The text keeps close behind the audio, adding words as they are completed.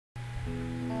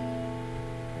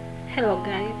Hello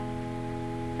guys,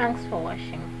 thanks for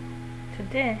watching.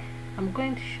 Today I'm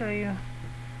going to show you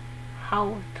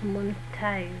how to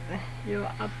monetize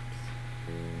your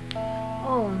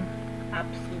own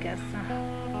apps Geyser.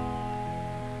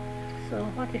 So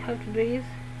what you have to do is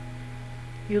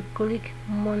you click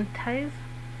monetize,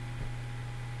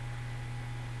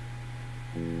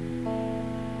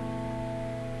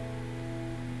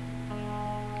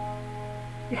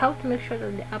 you have to make sure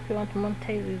that the app you want to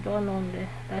monetize is the one on the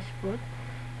dashboard.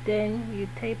 Then you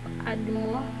type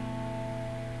Admob,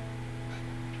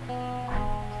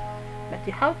 but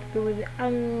you have to be with the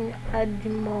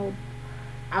Admob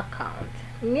account.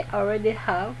 Me I already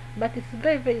have, but it's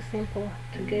very simple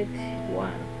to get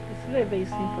one. It's very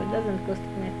simple, it doesn't cost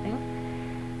anything.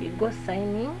 You go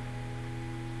sign in,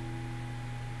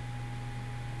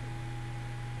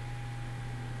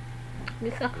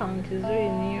 this account is very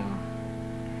new.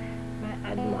 My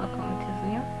Admob account is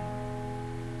new,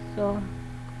 so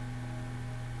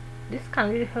this can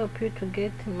really help you to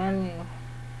get money.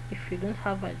 If you don't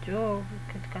have a job,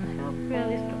 it can help you at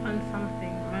least to earn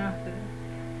something monthly.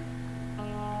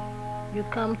 You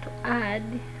come to add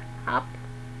app.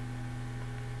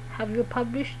 Have you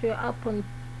published your app on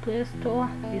Play Store?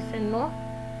 You say no.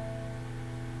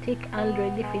 Take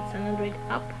Android if it's an Android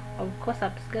app. Of course,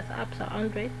 apps are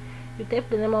Android. You type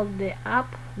the name of the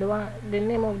app, the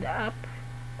name of the app,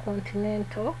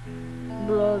 Continental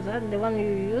browser, the one you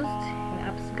used in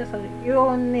apps,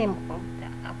 your name of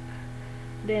the app.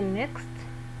 Then next,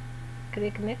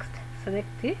 click next, select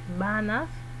the banners.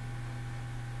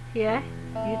 Here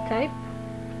you type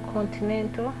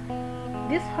Continental.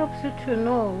 This helps you to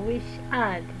know which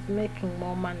ad is making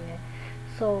more money.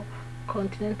 So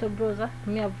Continental browser,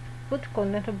 me have put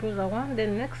Continental browser 1.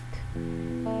 Then next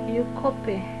you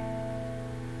copy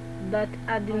that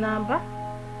ad number,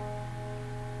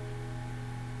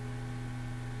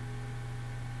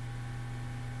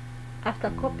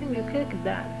 after copying you click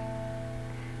done.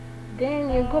 Then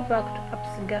you go back to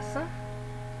apps Geyser,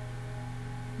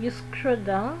 you scroll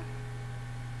down.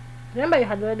 Remember you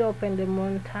had already opened the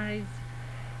monetize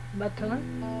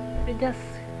button, you just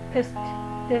paste,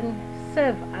 then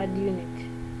save ad unit.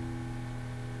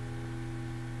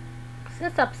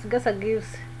 Since apps Geyser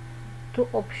gives two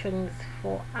options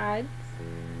for ads,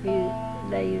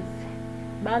 there is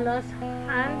banners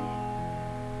and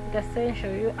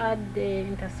interstitial. You add the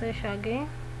interstitial again,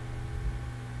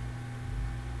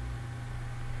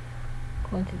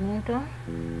 Continental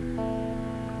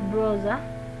browser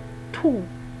 2,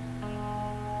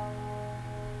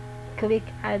 click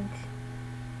add,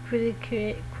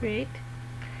 create,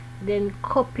 then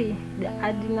copy the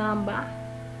ad number,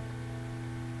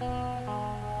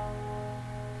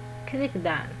 click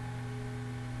done.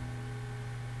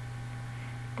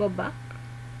 Go back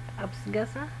apps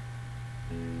Geyser,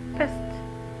 paste,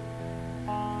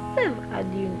 save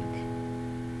ad unit.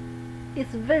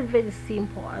 It's very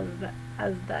simple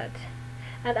as that.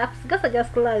 And apps Geyser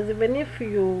just lies, even if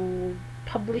you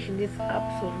publish these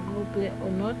apps on Google Play or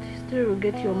not, still will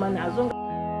get your money as long